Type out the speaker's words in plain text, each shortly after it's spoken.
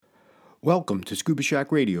Welcome to Scuba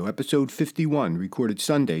Shack Radio, episode 51, recorded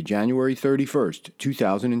Sunday, January 31st,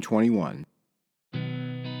 2021.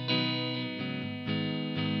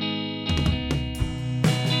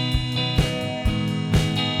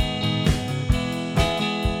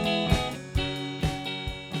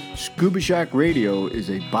 Scuba Shack Radio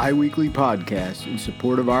is a bi-weekly podcast in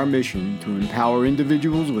support of our mission to empower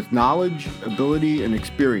individuals with knowledge, ability, and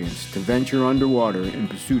experience to venture underwater in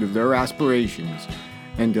pursuit of their aspirations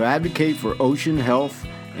and to advocate for ocean health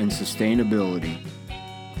and sustainability.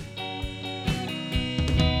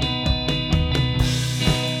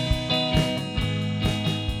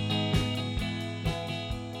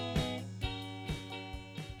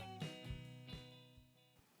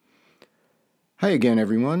 Hi again,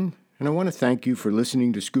 everyone, and I want to thank you for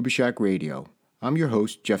listening to Scuba Shack Radio. I'm your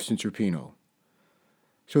host, Jeff Cincerpino.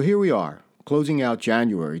 So here we are, closing out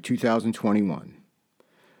January 2021.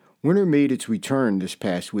 Winter made its return this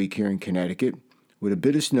past week here in Connecticut with a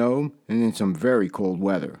bit of snow and then some very cold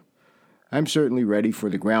weather. I'm certainly ready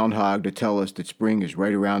for the groundhog to tell us that spring is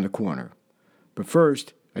right around the corner. But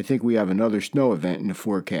first, I think we have another snow event in the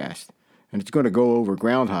forecast, and it's going to go over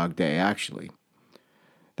Groundhog Day, actually.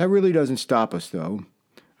 That really doesn't stop us, though.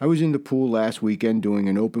 I was in the pool last weekend doing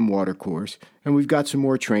an open water course, and we've got some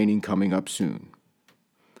more training coming up soon.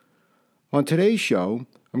 On today's show,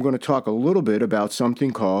 I'm going to talk a little bit about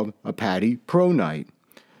something called a PADI Pro Night.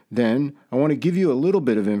 Then, I want to give you a little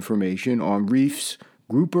bit of information on Reef's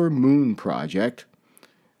Grouper Moon project,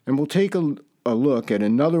 and we'll take a look at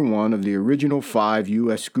another one of the original 5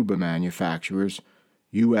 U.S. scuba manufacturers,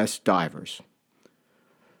 U.S. Divers.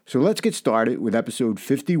 So let's get started with episode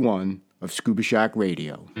 51 of Scuba Shack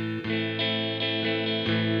Radio.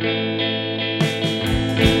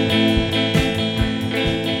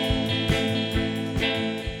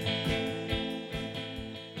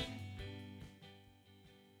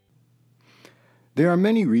 There are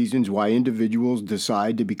many reasons why individuals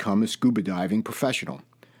decide to become a scuba diving professional.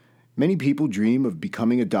 Many people dream of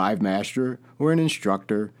becoming a dive master or an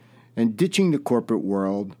instructor and ditching the corporate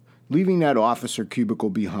world, leaving that office or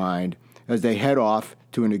cubicle behind as they head off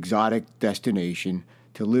to an exotic destination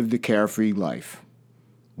to live the carefree life.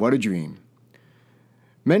 What a dream.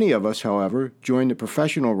 Many of us, however, join the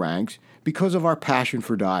professional ranks because of our passion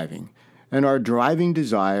for diving and our driving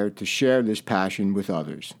desire to share this passion with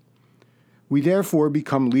others. We therefore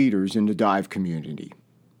become leaders in the dive community.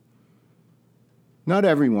 Not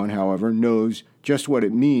everyone, however, knows just what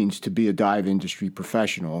it means to be a dive industry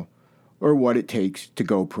professional or what it takes to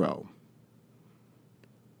go pro.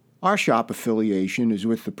 Our shop affiliation is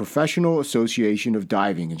with the Professional Association of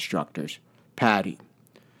Diving Instructors, PADI.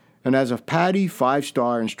 And as a PADI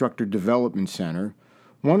 5-star Instructor Development Center,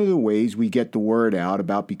 one of the ways we get the word out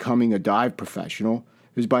about becoming a dive professional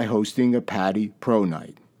is by hosting a PADI Pro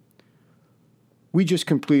Night. We just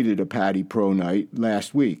completed a PADI Pro Night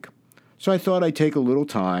last week, so I thought I'd take a little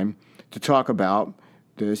time to talk about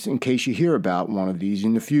this in case you hear about one of these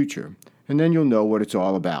in the future, and then you'll know what it's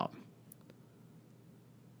all about.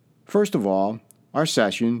 First of all, our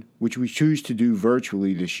session, which we choose to do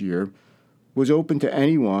virtually this year, was open to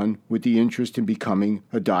anyone with the interest in becoming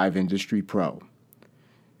a dive industry pro.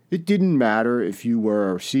 It didn't matter if you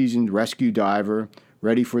were a seasoned rescue diver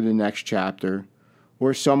ready for the next chapter,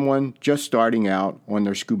 or someone just starting out on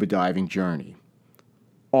their scuba diving journey.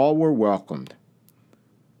 All were welcomed.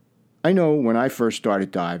 I know when I first started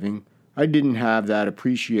diving, I didn't have that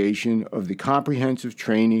appreciation of the comprehensive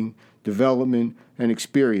training, development, and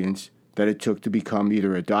experience that it took to become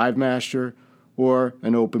either a dive master or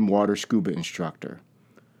an open water scuba instructor.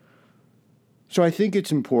 So I think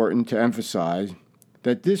it's important to emphasize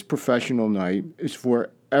that this professional night is for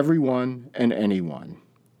everyone and anyone.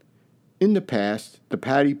 In the past, the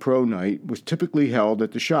PADI Pro Night was typically held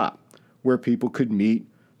at the shop, where people could meet,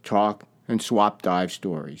 talk, and swap dive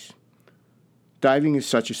stories. Diving is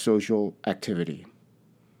such a social activity.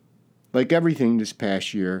 Like everything this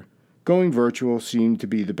past year, going virtual seemed to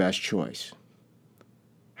be the best choice.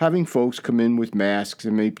 Having folks come in with masks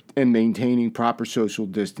and maintaining proper social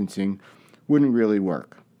distancing wouldn't really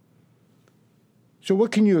work. So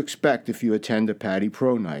what can you expect if you attend a PADI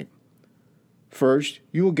Pro Night? First,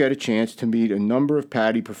 you will get a chance to meet a number of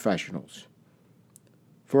PADI professionals.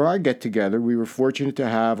 For our get-together, we were fortunate to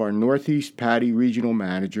have our Northeast PADI Regional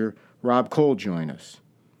Manager, Rob Cole, join us.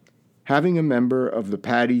 Having a member of the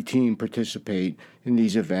PADI team participate in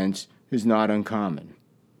these events is not uncommon.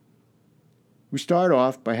 We start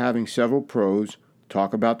off by having several pros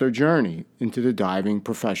talk about their journey into the diving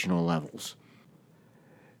professional levels.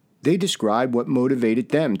 They describe what motivated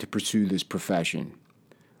them to pursue this profession,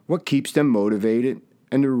 what keeps them motivated,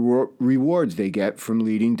 and the rewards they get from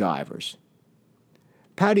leading divers.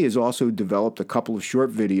 PADI has also developed a couple of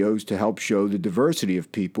short videos to help show the diversity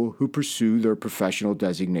of people who pursue their professional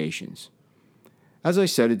designations. As I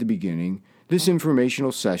said at the beginning, this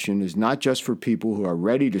informational session is not just for people who are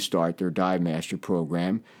ready to start their Dive Master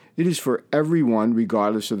program, it is for everyone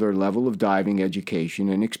regardless of their level of diving education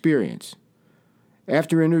and experience.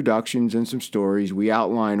 After introductions and some stories, we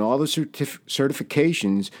outline all the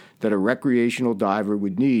certifications that a recreational diver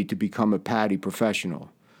would need to become a PADI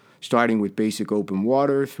professional, starting with basic open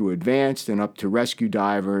water through advanced and up to rescue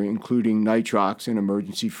diver, including nitrox and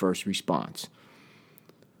emergency first response.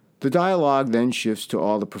 The dialogue then shifts to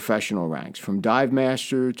all the professional ranks, from dive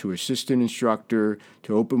master to assistant instructor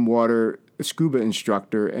to open water scuba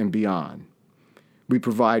instructor and beyond. We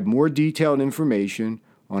provide more detailed information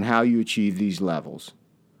on how you achieve these levels.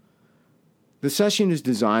 The session is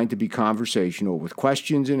designed to be conversational with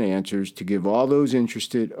questions and answers to give all those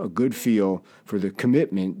interested a good feel for the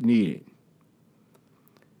commitment needed.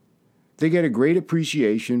 They get a great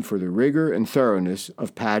appreciation for the rigor and thoroughness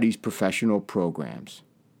of PADI's professional programs.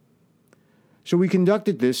 So we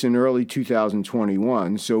conducted this in early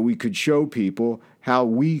 2021 so we could show people how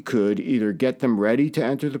we could either get them ready to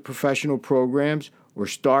enter the professional programs or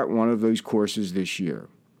start one of those courses this year.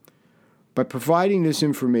 By providing this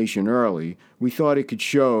information early, we thought it could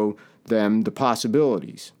show them the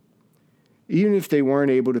possibilities. Even if they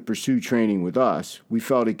weren't able to pursue training with us, we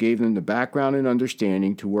felt it gave them the background and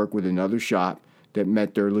understanding to work with another shop that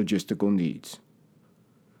met their logistical needs.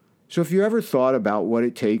 So if you ever thought about what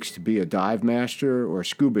it takes to be a dive master or a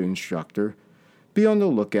scuba instructor, be on the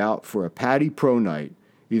lookout for a PADI Pro Night,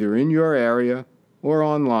 either in your area or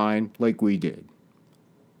online like we did.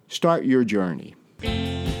 Start your journey.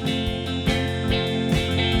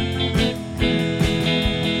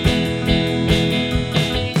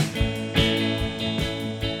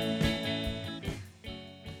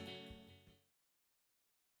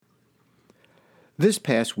 This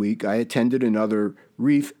past week, I attended another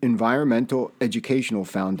Reef Environmental Educational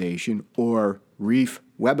Foundation, or REEF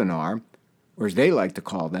webinar, or as they like to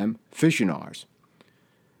call them, Fishinars.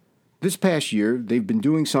 This past year, they've been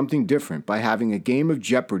doing something different by having a game of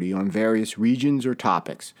Jeopardy on various regions or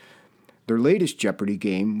topics. Their latest Jeopardy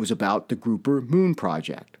game was about the Grouper Moon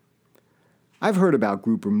Project. I've heard about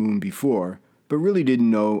Grouper Moon before, but really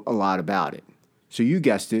didn't know a lot about it. So you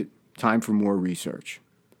guessed it, time for more research.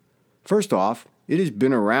 First off, it has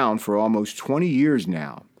been around for almost 20 years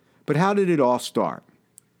now, but how did it all start?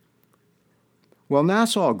 Well,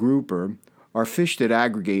 Nassau grouper are fish that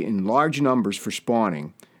aggregate in large numbers for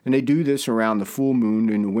spawning, and they do this around the full moon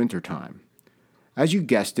in the wintertime. As you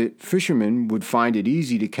guessed it, fishermen would find it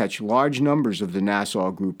easy to catch large numbers of the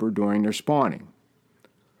Nassau grouper during their spawning.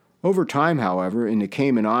 Over time, however, in the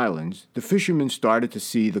Cayman Islands, the fishermen started to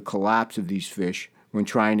see the collapse of these fish when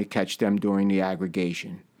trying to catch them during the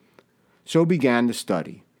aggregation. So began the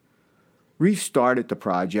study. Reef started the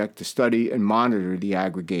project to study and monitor the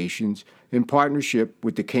aggregations in partnership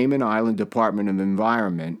with the Cayman Island Department of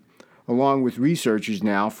Environment, along with researchers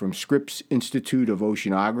now from Scripps Institute of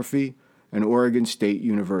Oceanography and Oregon State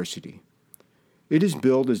University. It is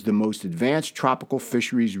billed as the most advanced tropical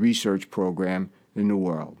fisheries research program in the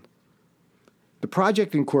world. The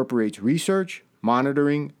project incorporates research,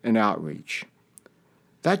 monitoring, and outreach.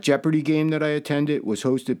 That Jeopardy game that I attended was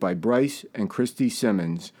hosted by Bryce and Christy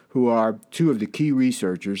Simmons, who are two of the key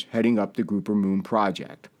researchers heading up the Grouper Moon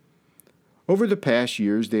project. Over the past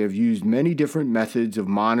years, they have used many different methods of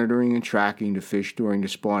monitoring and tracking the fish during the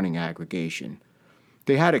spawning aggregation.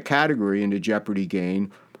 They had a category in the Jeopardy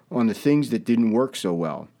game on the things that didn't work so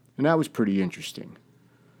well, and that was pretty interesting.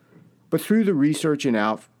 But through the research and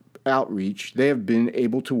outreach, they have been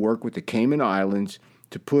able to work with the Cayman Islands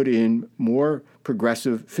to put in more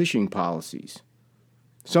progressive fishing policies.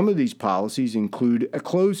 Some of these policies include a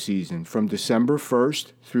closed season from December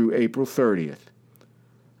 1st through April 30th.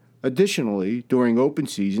 Additionally, during open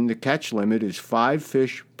season, the catch limit is 5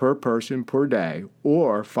 fish per person per day,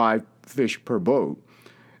 or 5 fish per boat,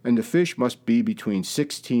 and the fish must be between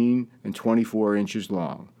 16 and 24 inches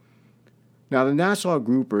long. Now, the Nassau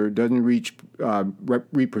grouper doesn't reach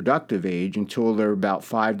reproductive age until they're about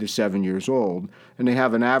 5 to 7 years old, and they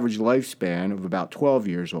have an average lifespan of about 12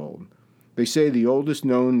 years old. They say the oldest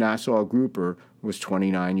known Nassau grouper was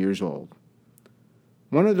 29 years old.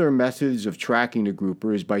 One of their methods of tracking the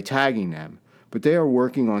grouper is by tagging them, but they are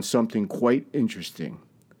working on something quite interesting: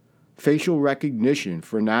 facial recognition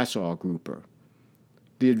for Nassau grouper.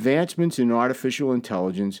 The advancements in artificial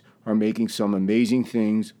intelligence are making some amazing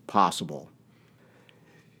things possible.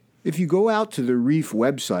 If you go out to the Reef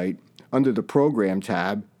website, under the Program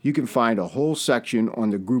tab, you can find a whole section on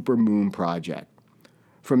the Grouper Moon project.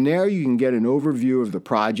 From there, you can get an overview of the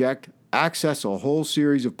project, access a whole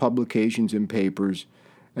series of publications and papers,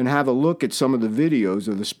 and have a look at some of the videos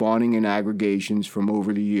of the spawning and aggregations from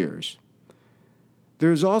over the years.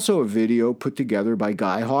 There is also a video put together by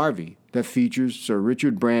Guy Harvey that features Sir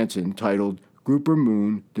Richard Branson titled Grouper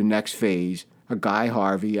Moon, The Next Phase, a Guy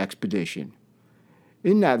Harvey Expedition.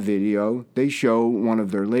 In that video, they show one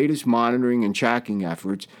of their latest monitoring and tracking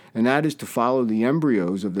efforts, and that is to follow the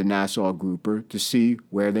embryos of the Nassau grouper to see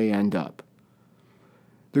where they end up.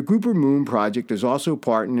 The Grouper Moon project is also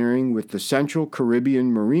partnering with the Central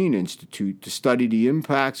Caribbean Marine Institute to study the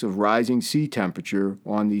impacts of rising sea temperature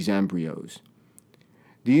on these embryos.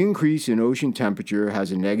 The increase in ocean temperature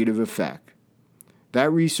has a negative effect.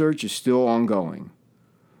 That research is still ongoing.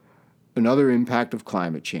 Another impact of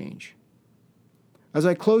climate change. As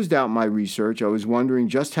I closed out my research, I was wondering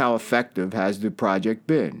just how effective has the project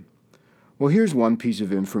been. Well, here's one piece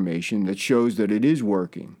of information that shows that it is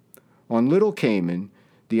working. On Little Cayman,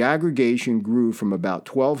 the aggregation grew from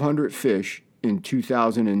about 1,200 fish in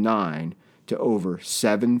 2009 to over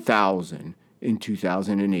 7,000 in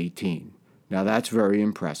 2018. Now that's very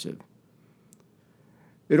impressive.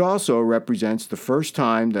 It also represents the first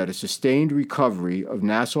time that a sustained recovery of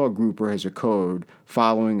Nassau grouper has occurred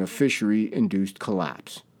following a fishery-induced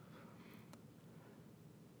collapse.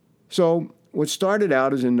 So, what started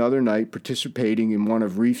out as another night participating in one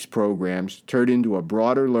of Reef's programs turned into a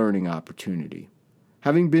broader learning opportunity.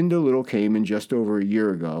 Having been to Little Cayman just over a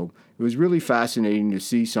year ago, it was really fascinating to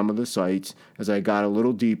see some of the sights as I got a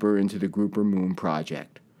little deeper into the Grouper Moon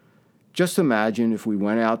project. Just imagine if we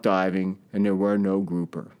went out diving and there were no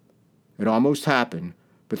grouper. It almost happened,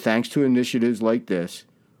 but thanks to initiatives like this,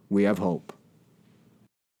 we have hope.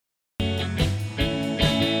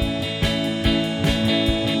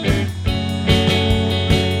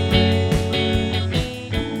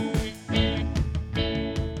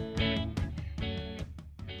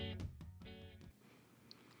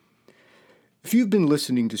 If you've been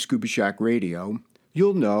listening to Scuba Shack Radio,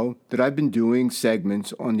 you'll know that I've been doing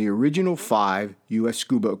segments on the original 5 U.S.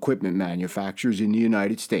 scuba equipment manufacturers in the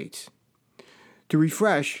United States. To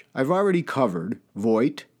refresh, I've already covered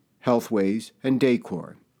Voit, Healthways, and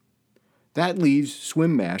Dacor. That leaves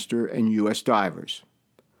SwimMaster and U.S. Divers.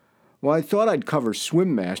 Well, I thought I'd cover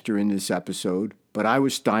SwimMaster in this episode, but I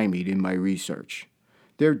was stymied in my research.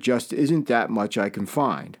 There just isn't that much I can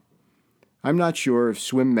find. I'm not sure if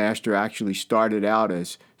SwimMaster actually started out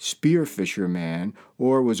as Spearfisherman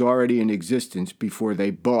or was already in existence before they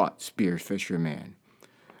bought Spearfisherman.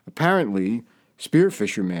 Apparently,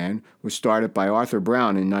 Spearfisherman was started by Arthur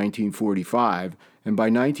Brown in 1945, and by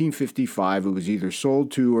 1955 it was either sold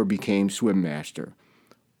to or became SwimMaster.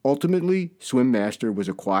 Ultimately, SwimMaster was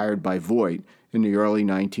acquired by Voit in the early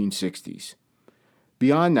 1960s.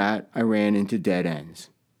 Beyond that, I ran into dead ends.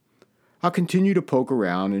 I'll continue to poke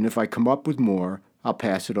around, and if I come up with more, I'll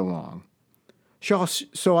pass it along.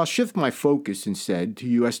 So I'll shift my focus instead to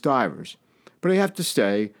U.S. divers, but I have to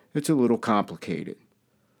say it's a little complicated.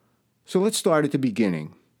 So let's start at the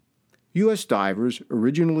beginning. U.S. Divers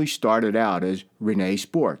originally started out as Rene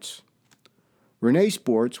Sports. Rene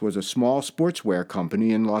Sports was a small sportswear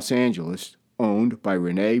company in Los Angeles owned by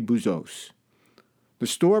Rene Bouzos. The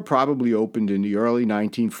store probably opened in the early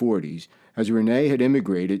 1940s as Rene had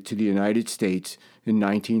immigrated to the United States in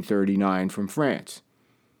 1939 from France.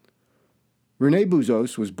 Rene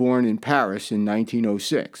Bouzos was born in Paris in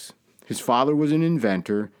 1906. His father was an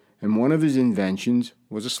inventor, and one of his inventions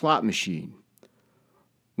was a slot machine.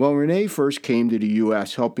 Well, Rene first came to the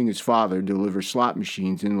U.S. helping his father deliver slot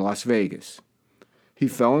machines in Las Vegas. He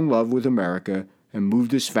fell in love with America and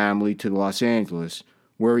moved his family to Los Angeles,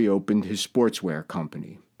 where he opened his sportswear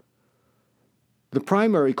company. The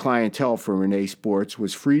primary clientele for Rene Sports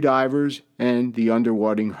was freedivers and the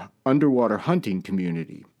underwater hunting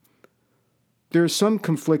community. There is some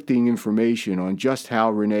conflicting information on just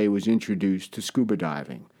how Rene was introduced to scuba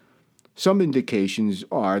diving. Some indications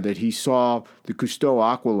are that he saw the Cousteau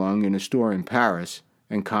Aqualung in a store in Paris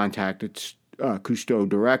and contacted Cousteau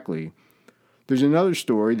directly. There's another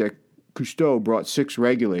story that Cousteau brought 6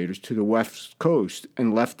 regulators to the West Coast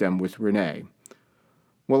and left them with Rene.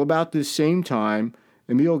 Well, about this same time,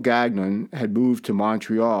 Emile Gagnon had moved to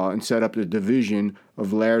Montreal and set up a division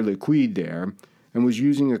of L'Air Liquide there and was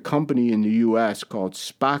using a company in the U.S. called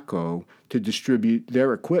Spaco to distribute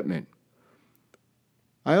their equipment.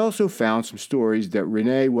 I also found some stories that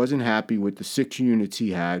Rene wasn't happy with the 6 units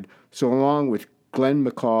he had, so along with Glenn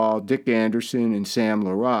McCall, Dick Anderson, and Sam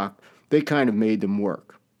LaRock, they kind of made them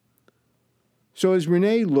work. So as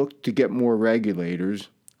Rene looked to get more regulators,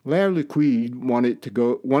 L'Air Liquide wanted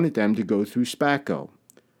them to go through Spatco,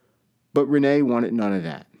 but Rene wanted none of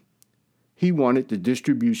that. He wanted the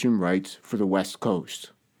distribution rights for the West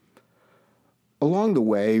Coast. Along the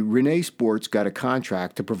way, Rene Sports got a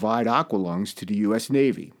contract to provide Aqualungs to the U.S.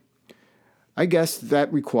 Navy. I guess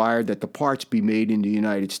that required that the parts be made in the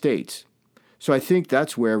United States, so I think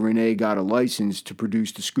that's where Rene got a license to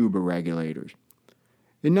produce the scuba regulators.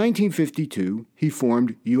 In 1952, he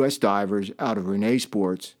formed U.S. Divers out of Rene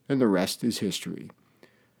Sports, and the rest is history.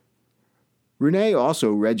 Rene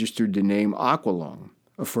also registered the name Aqualung,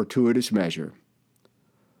 a fortuitous measure.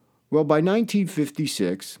 Well, by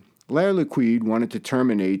 1956, L'Air Liquide wanted to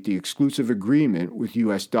terminate the exclusive agreement with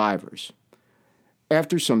U.S. Divers.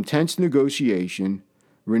 After some tense negotiation,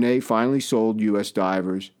 Rene finally sold U.S.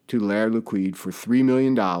 Divers to L'Air Liquide for $3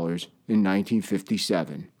 million in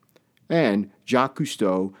 1957, and Jacques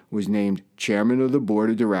Cousteau was named chairman of the board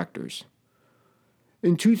of directors.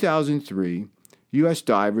 In 2003, U.S.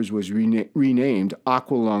 Divers was renamed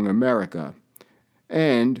Aqualung America,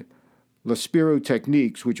 and L'Aspiro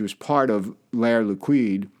Techniques, which was part of L'Air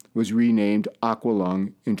Liquide, was renamed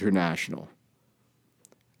Aqualung International.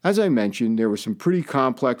 As I mentioned, there were some pretty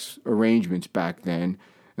complex arrangements back then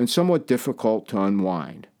and somewhat difficult to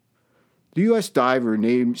unwind. The U.S. Diver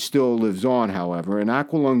name still lives on, however, and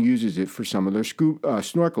Aqualung uses it for some of their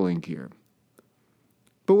snorkeling gear.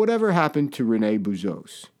 But whatever happened to Rene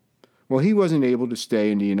Bouzos? Well, he wasn't able to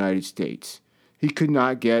stay in the United States. He could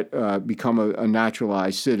not become a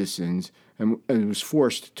naturalized citizen and was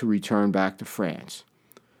forced to return back to France.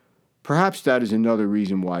 Perhaps that is another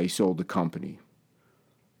reason why he sold the company.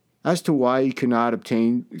 As to why he could not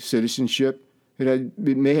obtain citizenship, it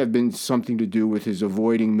may have been something to do with his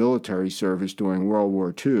avoiding military service during World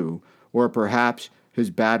War II, or perhaps his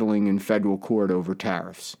battling in federal court over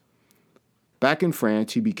tariffs. Back in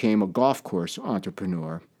France, he became a golf course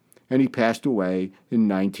entrepreneur, and he passed away in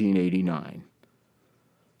 1989.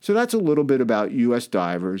 So that's a little bit about U.S.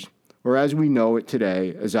 Divers, or as we know it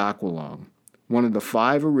today as Aqualung, one of the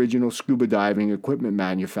 5 original scuba diving equipment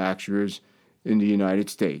manufacturers in the United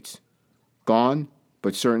States. Gone,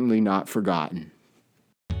 but certainly not forgotten.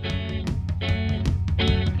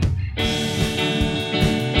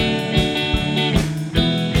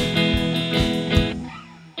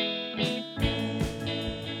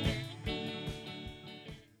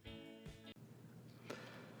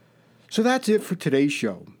 So that's it for today's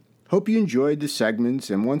show. Hope you enjoyed the segments,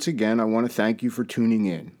 and once again, I want to thank you for tuning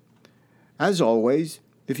in. As always,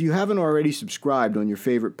 if you haven't already subscribed on your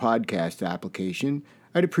favorite podcast application,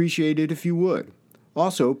 I'd appreciate it if you would.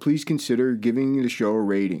 Also, please consider giving the show a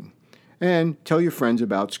rating. And tell your friends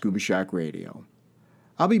about Scuba Shack Radio.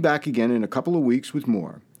 I'll be back again in a couple of weeks with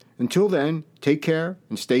more. Until then, take care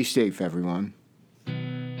and stay safe, everyone.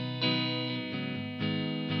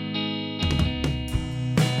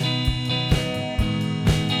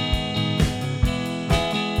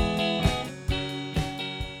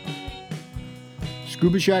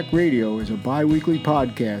 Scuba Shack Radio is a bi-weekly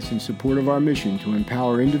podcast in support of our mission to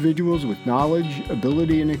empower individuals with knowledge,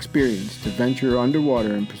 ability, and experience to venture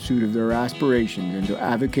underwater in pursuit of their aspirations and to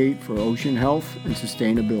advocate for ocean health and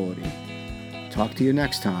sustainability. Talk to you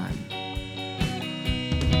next time.